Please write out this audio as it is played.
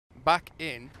back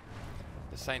in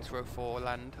the Saints Row 4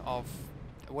 land of...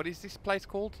 What is this place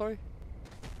called, sorry?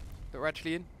 That we're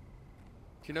actually in? Do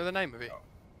you know the name of it?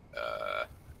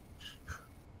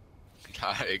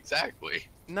 Not exactly.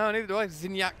 No, neither do I.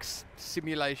 Zinniac's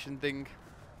simulation thing.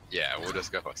 Yeah, we'll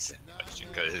just go with simulation,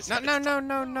 because... No, I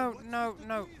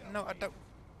don't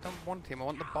want him. I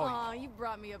want the bike. Aw, you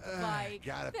brought me a bike.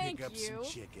 Gotta Thank pick up you. some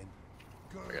chicken.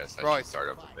 I guess I Right. should start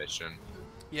up a mission.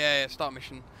 Yeah, start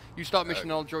mission. You start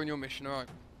mission, I'll join your mission, alright.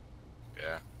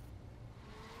 Yeah.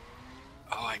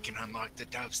 Oh, I can unlock the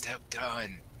dubstep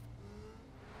gun.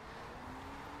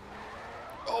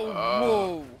 Oh,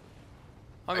 whoa!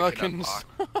 I'm Erkins.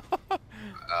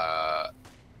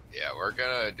 Yeah, we're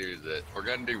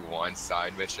gonna do one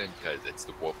side mission because it's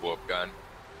the WUB WUB gun.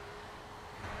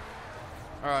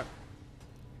 Alright.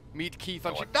 Meet Keith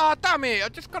and shit. Ah, damn it! I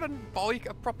just got a bike,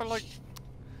 a proper, like...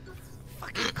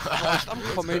 Fucking Christ, I'm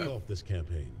coming. Off this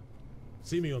campaign.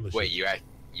 See me on the Wait, ship.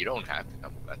 you don't have to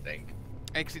come, I think.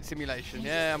 Exit simulation.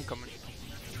 Yeah, I'm coming.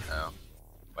 Oh.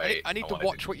 Wait, I need to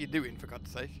watch what you're doing, for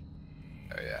God's sake.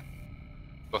 Oh, yeah.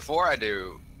 Before I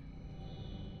do...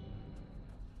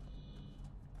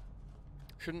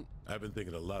 Shouldn't... I've been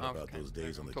thinking a lot about those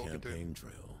days on the campaign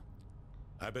trail.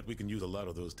 I bet we can use a lot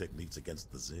of those techniques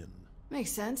against the Zin.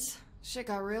 Makes sense. Shit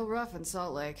got real rough in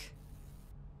Salt Lake.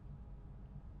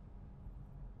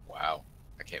 Wow.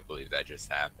 I can't believe that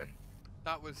just happened.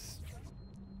 That was...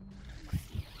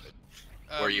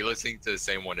 Were you listening to the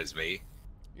same one as me?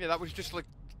 Yeah, that was just like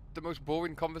the most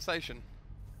boring conversation.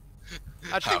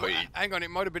 Actually, hang on, it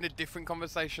might have been a different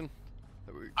conversation.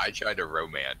 I tried to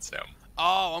romance him.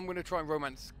 Oh, I'm gonna try and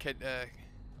romance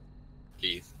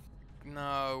Keith.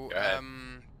 No, Go ahead.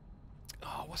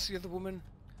 oh, what's the other woman?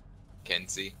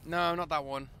 Kenzie. No, not that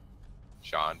one.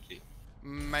 Shanti.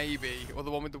 Maybe, or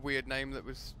the one with the weird name that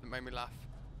made me laugh.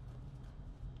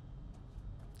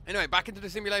 Anyway, back into the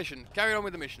simulation. Carry on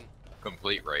with the mission.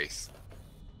 Complete race.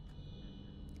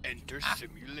 Enter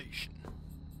simulation.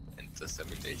 Into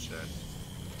simulation.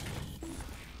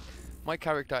 My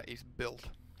character is built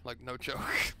like no joke.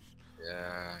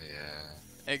 Yeah, yeah.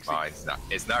 Exit. Mine's not.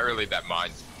 It's not really that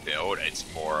mine's built. It's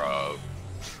more of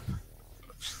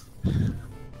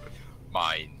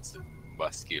mine's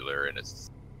muscular in a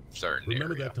certain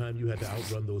Remember area. that time you had to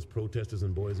outrun those protesters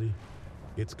in Boise?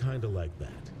 It's kind of like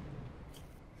that.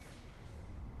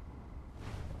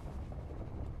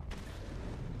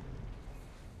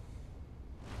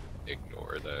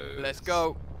 Ignore those. Let's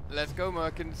go. Let's go,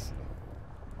 Merkins.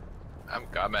 I'm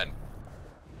coming.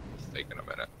 It's taking a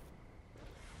minute.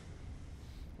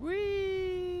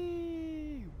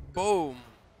 Whee! Boom.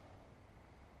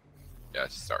 Yeah,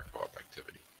 start co-op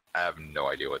activity. I have no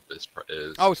idea what this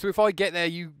is. Oh, so if I get there,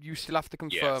 you still have to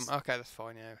confirm. Yes. Okay, that's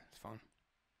fine. Yeah, it's fine.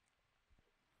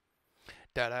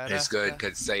 Da, da, da, It's good da.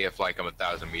 because say if like I'm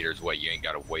 1,000 meters away, you ain't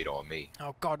gotta wait on me.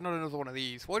 Oh God, not another one of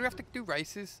these. Why do we have to do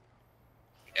races?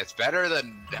 It's better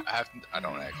than I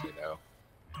don't actually know.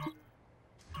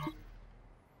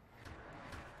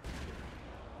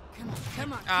 Come on,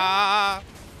 come on. Ah!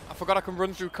 I forgot I can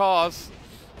run through cars.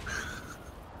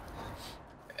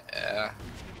 Yeah.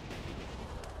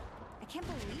 I can't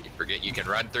believe You forget you can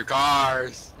run through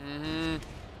cars. Mm-hmm.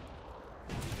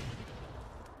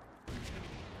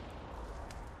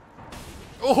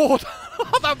 Oh,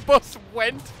 that bus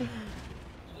went.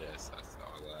 Yes, I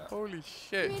saw that. Holy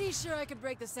shit. Pretty sure I could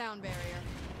break the sound barrier.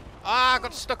 Ah, I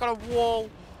got stuck on a wall.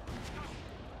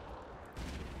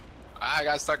 I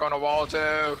got stuck on a wall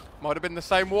too. Might have been the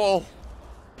same wall.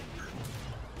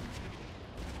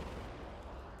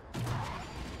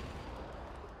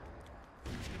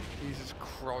 Jesus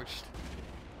Christ.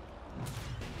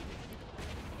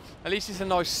 At least it's a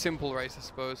nice simple race, I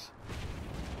suppose.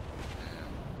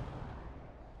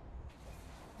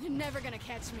 You're never gonna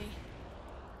catch me.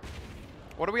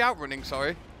 What are we outrunning,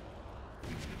 sorry?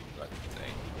 Let's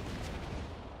see.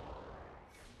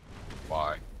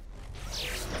 Why? I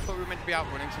thought we were meant to be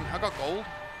outrunning something. I got gold.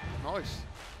 Nice.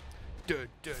 Dun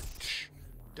dun tsh.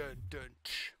 Dun dun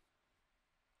tsh.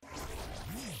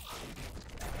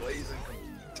 Blazing.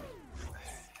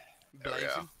 There we go.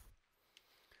 Blazing.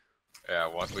 Yeah,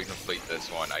 once we complete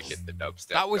this one, I get the dubstep.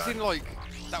 That was gun. in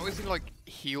like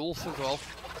heels as well.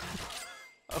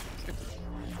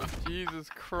 Jesus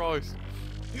Christ.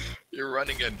 You're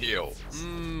running in heels.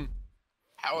 Mm.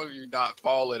 How have you not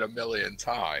fallen a million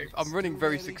times? I'm running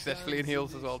very successfully in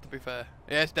heels as well, to be fair.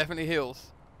 Yeah, it's definitely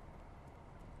heels.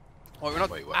 Oh, we're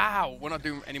not. Wait, what? Ow! We're not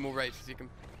doing any more races. You can.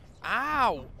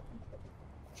 Ow!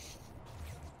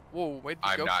 Whoa, where'd you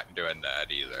I'm go? not doing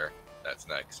that either. That's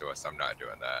next to us. I'm not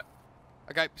doing that.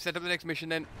 Okay, set up the next mission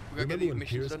then. We're gonna Remember get the when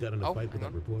missions Pierce done. got in a Oh, fight with hang that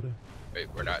on. reporter? Wait,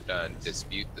 we're not done.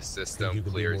 Dispute the Think system, you could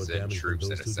do clears more in damage than troops,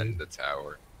 and those two ascend did? the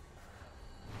tower.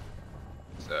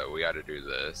 So we gotta do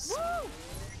this. Woo!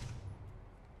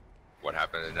 What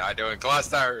happened to not doing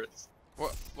clusters?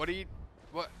 What are you...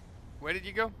 What? Where did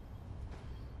you go?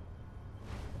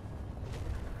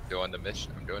 Doing the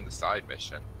mission. I'm doing the side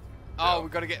mission. Oh, So-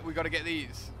 we gotta get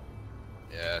these.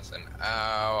 Yes, and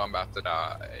ow, I'm about to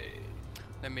die.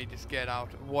 Let me just get out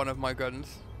one of my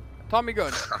guns. Tommy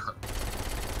gun.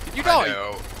 Did you I die?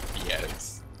 know.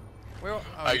 Yes. Where? Oh,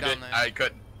 I you're down didn't. there. I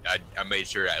couldn't. I made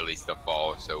sure at least to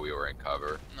fall, so we were in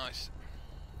cover. Nice.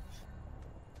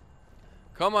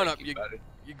 Come on Thank up, you, buddy.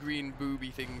 you green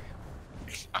booby thing.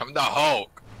 I'm the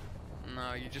Hulk.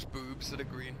 No, you're just boobs that are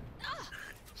green.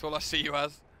 That's all I see you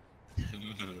as.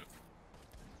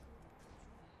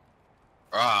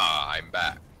 Ah, I'm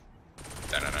back.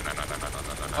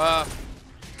 Uh,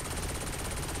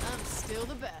 I'm still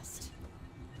the best.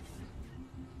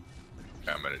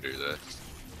 I'm gonna do this.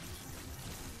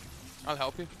 I'll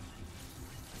help you.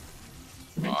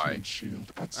 Alright.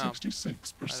 Shield at Oh,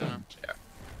 66%. Yeah.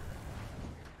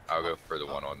 I'll go for the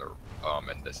one on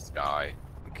the in the sky.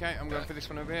 Okay, I'm going for this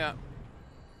one over here.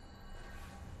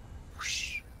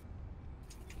 Whoosh.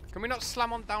 Can we not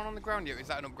slam on down on the ground yet? Is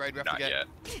that an upgrade we have to Not get?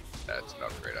 yet. That's an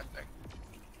upgrade, I think.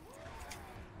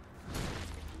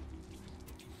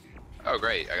 Oh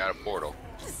great, I got a portal.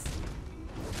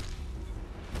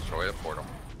 Destroy the portal.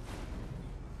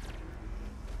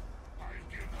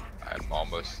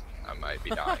 I might be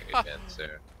dying again soon.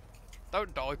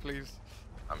 Don't die, please.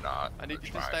 I'm not. I need I'm you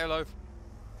to trying. stay alive.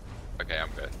 Okay, I'm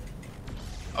good.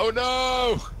 Oh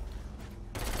no!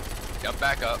 Jump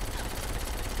back up.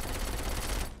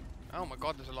 Oh my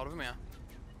god, there's a lot of them here.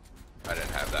 I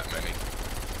didn't have that many.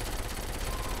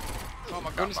 Oh,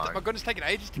 Got my gun is taking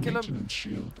ages to kill him. Maintenance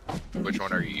shield at Which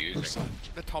one are you 33%. using?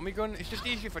 The Tommy gun. It's just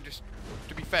easier if I just,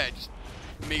 to be fair, just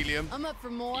melee him. I'm up for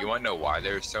more. You want to know why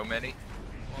there's so many?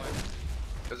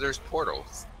 Because there's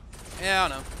portals. Yeah, I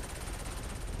know.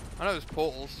 I know there's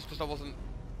portals. It's just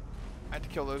I had to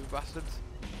kill those bastards.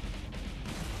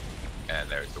 And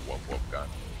there's the WUB WUB gun.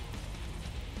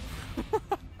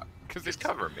 Cause Just it's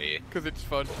cover me. Cause it's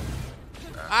fun.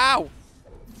 Ow!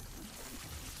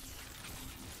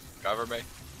 Cover me.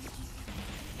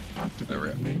 There we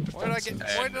go. Main Why did I defenses.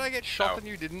 get? Why did I get shot Ow. and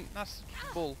you didn't? That's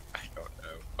bull. I don't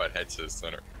know. But head to the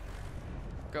center.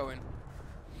 Go in.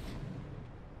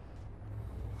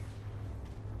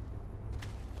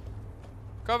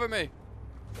 Cover me!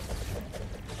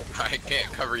 I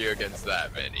can't cover you against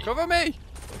that many. Cover me!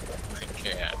 I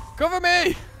can't. Cover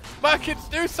me! My kids,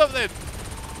 do something!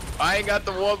 I ain't got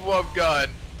the WUB WUB gun.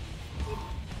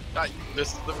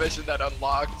 This is the mission that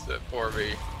unlocks it for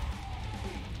me.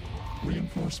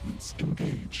 Reinforcements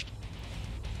engaged.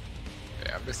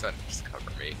 Okay, I'm just gonna just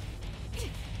cover me.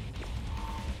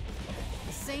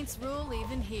 The Saints rule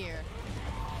even here.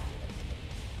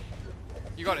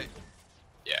 You got it.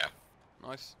 Yeah.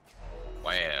 Nice.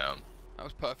 Wham. That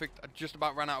was perfect. I just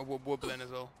about ran out of WUB WUB then as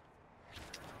well.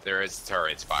 There is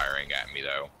turrets firing at me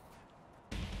though.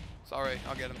 Sorry,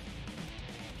 I'll get him.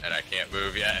 And I can't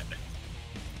move yet.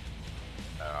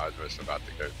 I was just about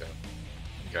to go to him.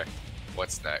 Okay.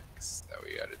 What's next that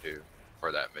we gotta do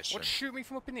for that mission? What, shoot me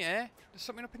from up in the air? There's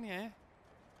something up in the air.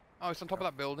 Oh, it's on top of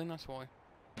that building, that's why.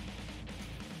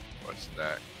 What's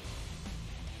next?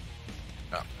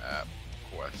 Not map.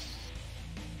 Quest.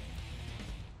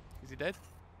 Is he dead?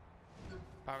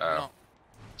 Apparently Oh. not.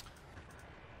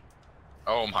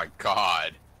 Oh my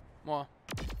god. What?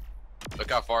 Look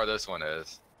how far this one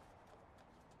is.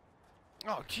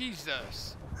 Oh,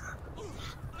 Jesus.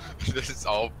 This is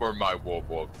all for my WUB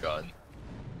WUB gun.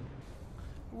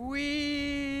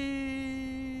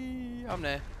 Wee. I'm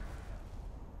there.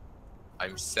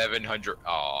 I'm 700.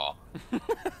 Aw.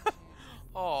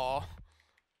 Oh.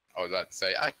 I was about to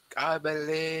say, I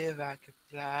believe I could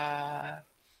fly.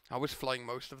 I was flying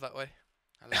most of that way.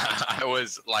 I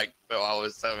was like, I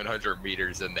was 700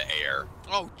 meters in the air.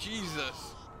 Oh,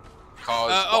 Jesus.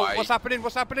 Caused Oh, by what's happening?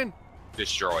 What's happening?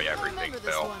 destroy I everything, remember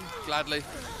this Phil. one. Gladly.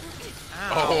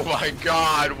 Oh Ow. my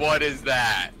god, what is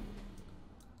that?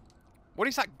 What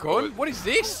is that gun? What is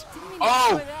this? Didn't mean to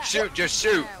Oh, destroy that. shoot, just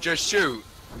shoot, just shoot.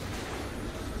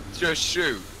 Just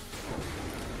shoot.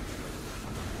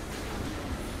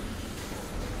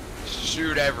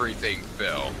 Shoot everything,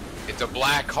 Phil. It's a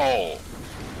black hole.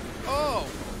 Oh.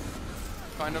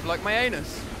 Kind of like my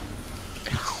anus.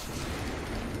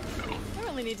 I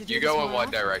really need to do You this go more in one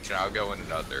often. direction, I'll go in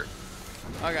another.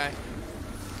 Okay.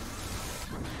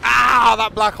 Ah,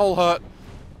 that black hole hurt.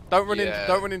 Don't run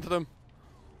Yeah. into them.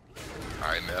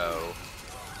 I know.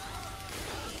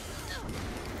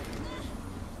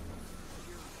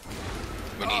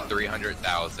 We need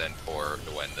 300,000 to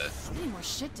win this. We need more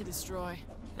shit to destroy.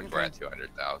 Which we're at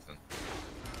 200,000.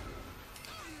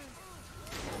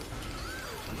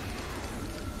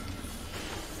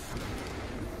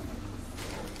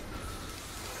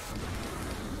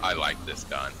 I like this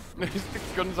gun. This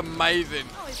gun's amazing.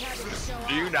 Always happy to show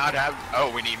Do you off. not have?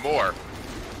 Oh, we need more.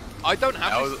 I don't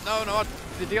have That this. was- No,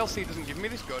 the DLC doesn't give me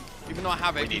this gun, even though I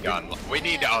have it. We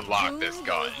need to unlock this Who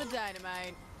gun. holds the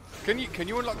dynamite? Can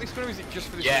you unlock this gun, or is it just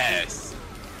for this? Yes.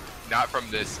 Not from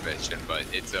this mission, but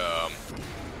it's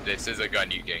this is a gun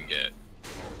you can get.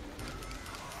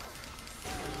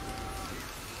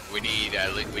 We need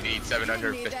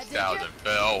 750,000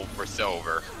 Phil for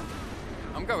silver.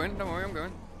 I'm going. Don't worry, I'm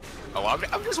going. Oh,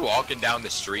 I'm just walking down the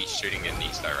street shooting in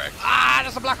these directions. Ah,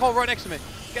 there's a black hole right next to me.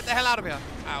 Get the hell out of here.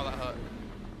 Ow, that hurt.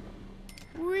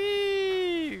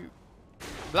 Whee!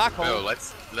 Black hole. Phil,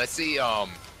 let's see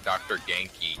Dr.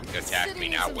 Genki attack City me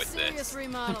needs now some with serious this.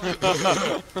 remodeling.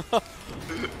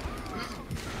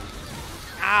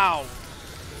 Ow.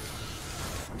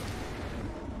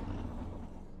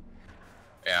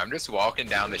 Yeah, I'm just walking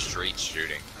down the street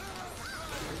shooting.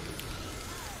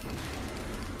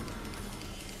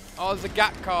 Oh, there's a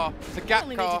GAT car. There's a GAT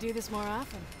We car. need to do this more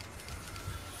often.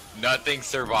 Nothing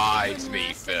survives Couldn't me,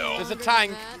 last Phil. There's a longer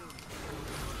tank. than that.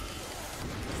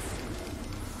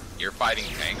 You're fighting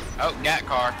tank. Oh, GAT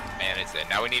car. Man, it's in.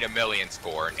 Now we need a million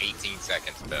score in 18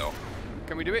 seconds, Phil.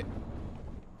 Can we do it?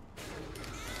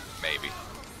 Maybe.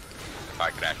 If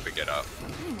I could actually get up. We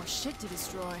need more shit to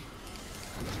destroy.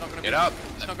 It's not gonna Get be, up.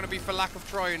 It's not gonna be for lack of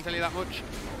trying, tell you that much.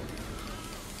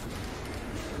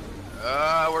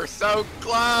 We're so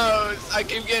close. I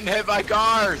keep getting hit by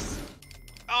cars.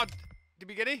 Oh, did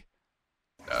we get it?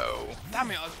 No.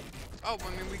 Damn it! Oh, I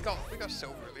mean, we got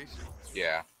silver at least.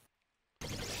 Yeah.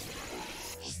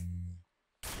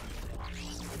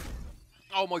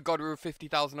 Oh my God, we were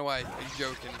 50,000 away. Are you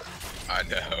joking? I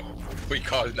know. We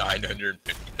caused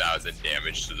 950,000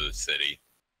 damage to the city.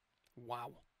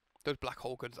 Wow, those black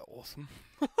hole guns are awesome.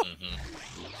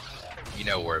 You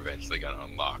know we're eventually gonna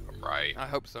unlock them, right? I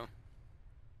hope so.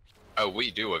 Oh,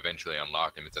 we do eventually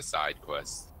unlock them. It's a side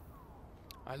quest.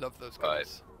 I love those But-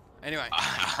 guns. Anyway,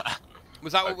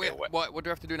 was that what Okay, what do we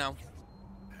have to do now?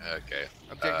 Okay.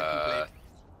 Objective complete.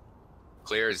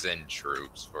 Clear Zen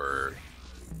troops for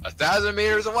 1,000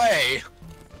 meters away.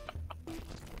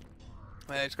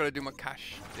 I just gotta do my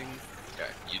cash thing. Okay,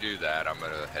 you do that. I'm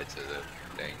gonna head to the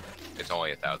thing. It's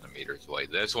only 1,000 meters away.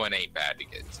 This one ain't bad to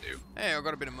get to. Hey, I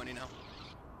got a bit of money now.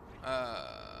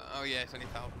 Oh yeah, it's only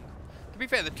 1,000. To be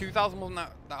fair, the 2,000 wasn't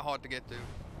that hard to get to.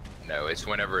 No, it's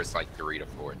whenever it's like 3,000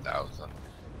 to 4,000.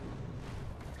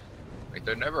 Like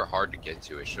they're never hard to get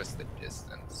to. It's just the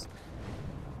distance.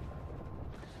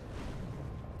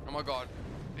 Oh my God,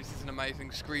 this is an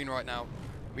amazing screen right now.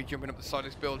 Me jumping up the side of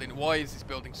this building. Why is this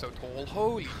building so tall?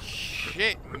 Holy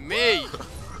shit, me!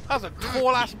 That's a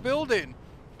tall ass building.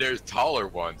 There's taller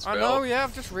ones, Phil. I know, yeah.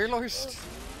 I've just realised.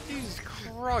 Jesus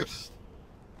Christ.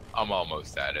 I'm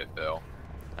almost at it, Phil.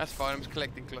 That's fine. I'm just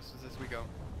collecting clusters as we go.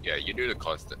 Yeah, you do the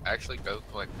cluster. Actually, go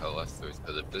collect clusters,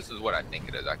 because if this is what I think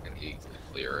it is, I can easily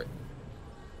clear it.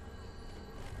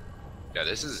 Yeah,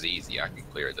 this is easy. I can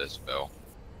clear this, Phil.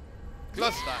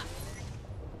 Cluster.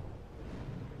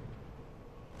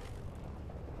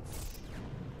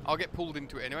 I'll get pulled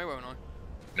into it anyway, won't I?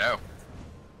 No.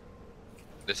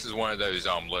 This is one of those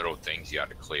little things you have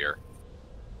to clear.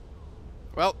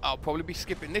 Well, I'll probably be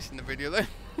skipping this in the video then.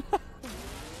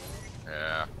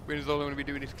 Yeah. Because all I'm going to be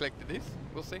doing is collecting this.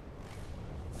 We'll see.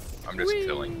 I'm just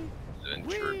killing Zen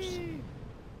troops. Whee!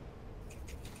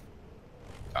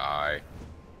 Die.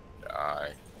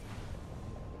 Die.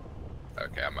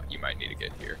 Okay, you might need to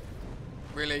get here.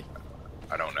 Really?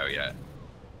 I don't know yet.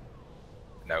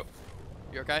 Nope.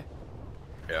 You okay?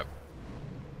 Yep.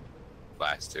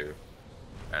 Last two.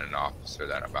 And an officer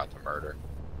that I'm about to murder.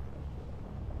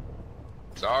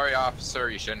 Sorry, officer,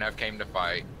 you shouldn't have came to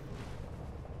fight.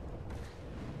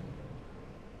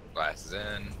 Glasses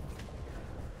in.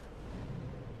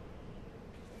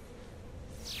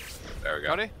 There we go.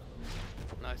 Got it?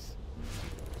 Nice.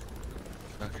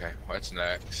 Okay, what's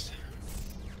next?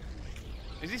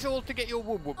 Is this all to get your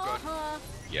WUB WUB gun? Uh-huh.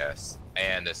 Yes,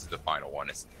 and this is the final one.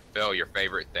 It's Phil, your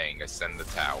favorite thing, ascend the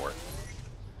tower.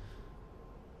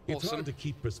 It's Awesome. hard to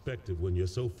keep perspective when you're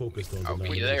so focused on I'll the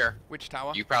be there. Which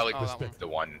tower? You probably Oh, that picked the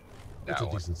one. That's That a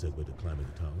one. decent segue to climbing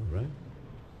the tower, right?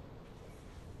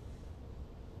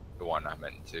 The one I'm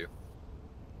into.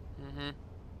 Mm-hmm.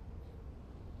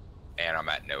 And I'm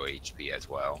at no HP as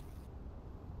well.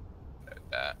 Note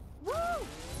that. Woo!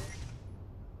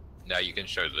 Now you can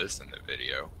show this in the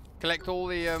video. Collect all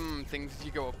the things as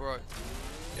you go up, right?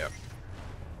 Yep.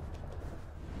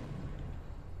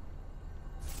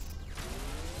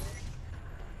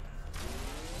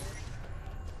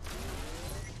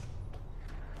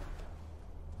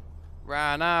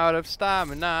 Ran out of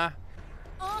stamina.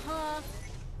 Uh-huh.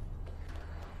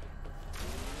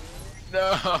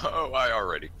 No, I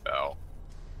already fell.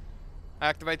 I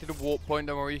activated a warp point,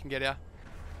 don't worry, you can get here.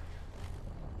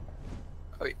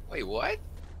 Wait, what?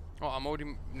 Oh, I'm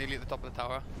already nearly at the top of the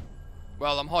tower.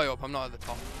 Well, I'm high up, I'm not at the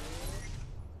top.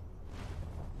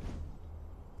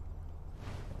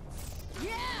 Yeah.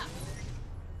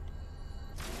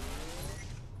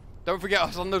 Don't forget, I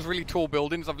was on those really tall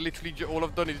buildings. I've literally, all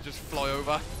I've done is just fly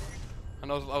over.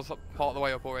 And I was part of the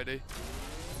way up already.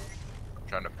 I'm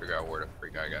trying to figure out where the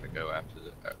freak I gotta go after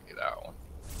okay, that one.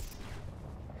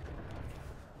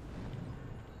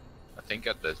 I think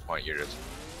at this point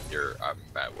I'm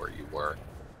at where you were.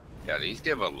 Yeah, these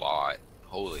give a lot.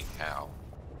 Holy cow.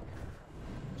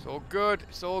 It's all good,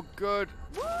 it's all good.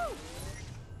 Woo!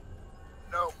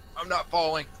 No, I'm not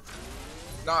falling.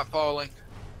 Not falling.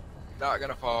 Not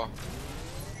gonna fall.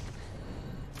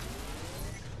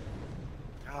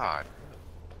 God.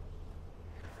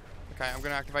 Okay, I'm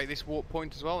gonna activate this warp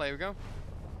point as well, there we go.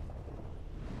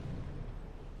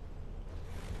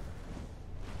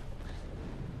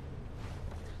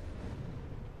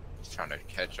 Just trying to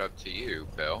catch up to you,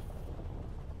 Phil.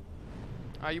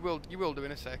 Ah, you will do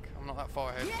in a sec. I'm not that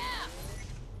far ahead. Yeah.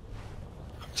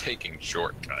 I'm taking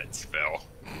shortcuts, Phil.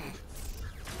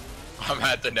 I'm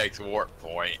at the next warp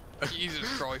point. Jesus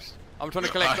Christ. I'm trying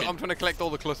to collect all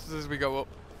the clusters as we go up.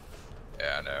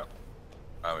 Yeah, I know.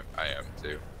 I am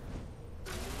too.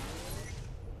 That's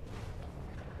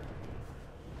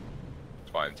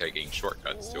why I'm taking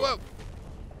shortcuts to Whoa! it.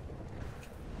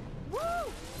 Woo!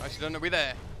 Actually, don't know, we're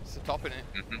there. It's the top, innit?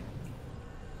 Mm-hmm.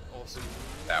 Awesome.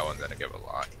 That one's gonna give a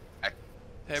lot.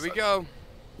 Here we go.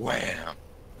 Wham!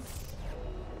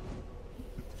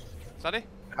 Is that it?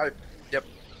 Yep.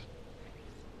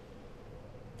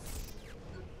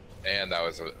 And that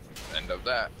was the end of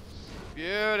that.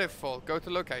 Beautiful. Go to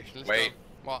location. Let's Wait. go.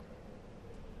 What?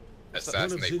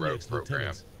 Assassinate rogue Zignak's program.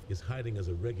 lieutenants is hiding as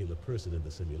a regular person in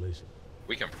the simulation.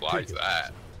 We can fly to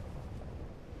that.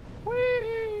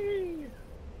 Whee!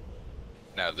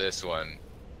 Now this one.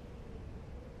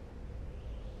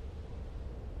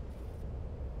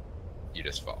 You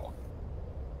just fall.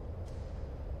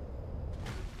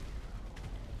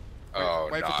 Oh,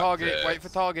 Wait for not target. this. Wait for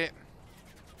target.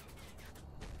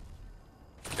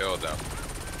 Kill them.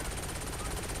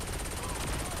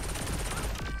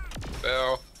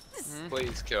 Phil,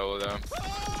 please kill them.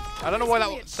 I don't know why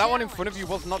that one in front of you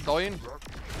was not dying.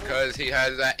 Because he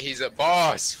has that. He's a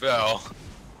boss, Phil.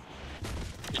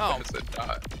 He Oh. doesn't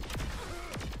die.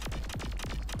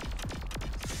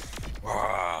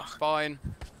 Wow. Fine.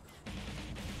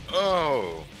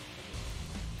 Oh.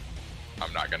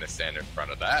 I'm not gonna stand in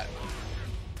front of that.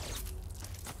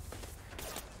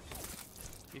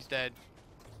 He's dead.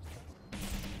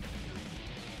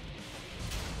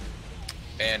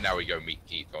 And now we go meet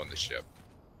Keith on the ship.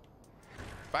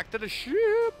 Back to the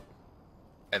ship.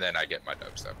 And then I get my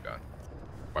dubstep gun.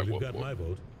 My You've whoop got whoop. my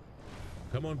vote.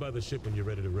 Come on by the ship when you're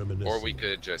ready to reminisce. Or we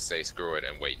could just say screw it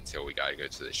and wait until we gotta go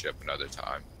to the ship another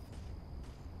time.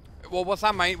 Well, what's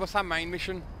that main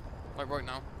mission? Like right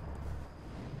now.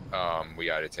 We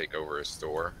gotta take over a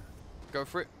store. Go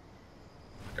for it.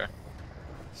 Okay.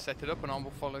 Set it up and I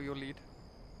will follow your lead.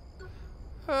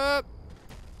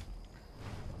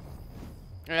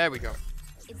 There we go.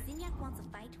 If Zinyak wants a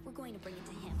fight, we're going to bring it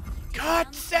to him.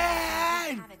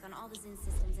 Cutscene! Havoc on all the Zin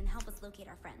systems and help us locate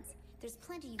our friends. There's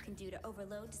plenty you can do to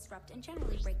overload, disrupt, and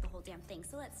generally break the whole damn thing,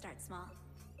 so let's start small.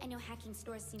 I know hacking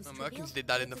stores seems trivial. Merkins did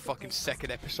that in the but it's a good fucking place to second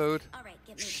start. episode. Alright,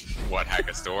 get moving. What, hack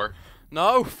a store?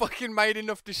 No, fucking made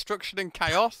enough destruction and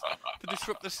chaos to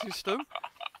disrupt the system.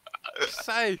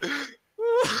 Say.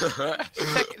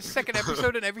 Second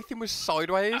episode and everything was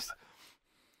sideways.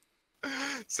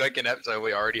 Second episode,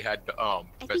 we already had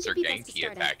Professor it'd be best to Genki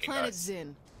start at attacking Planet us.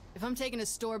 Zin. If I'm taking a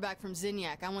store back from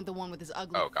Zinyak, I want the one with his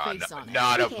ugly Oh god, face no, on it.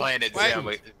 not a Okay. Planet Wait, Zin.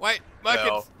 wait,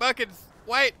 Merkins,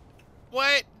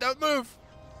 wait, don't move,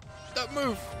 don't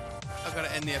move. I've got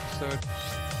to end the episode.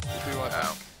 We'll be right back.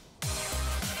 Oh.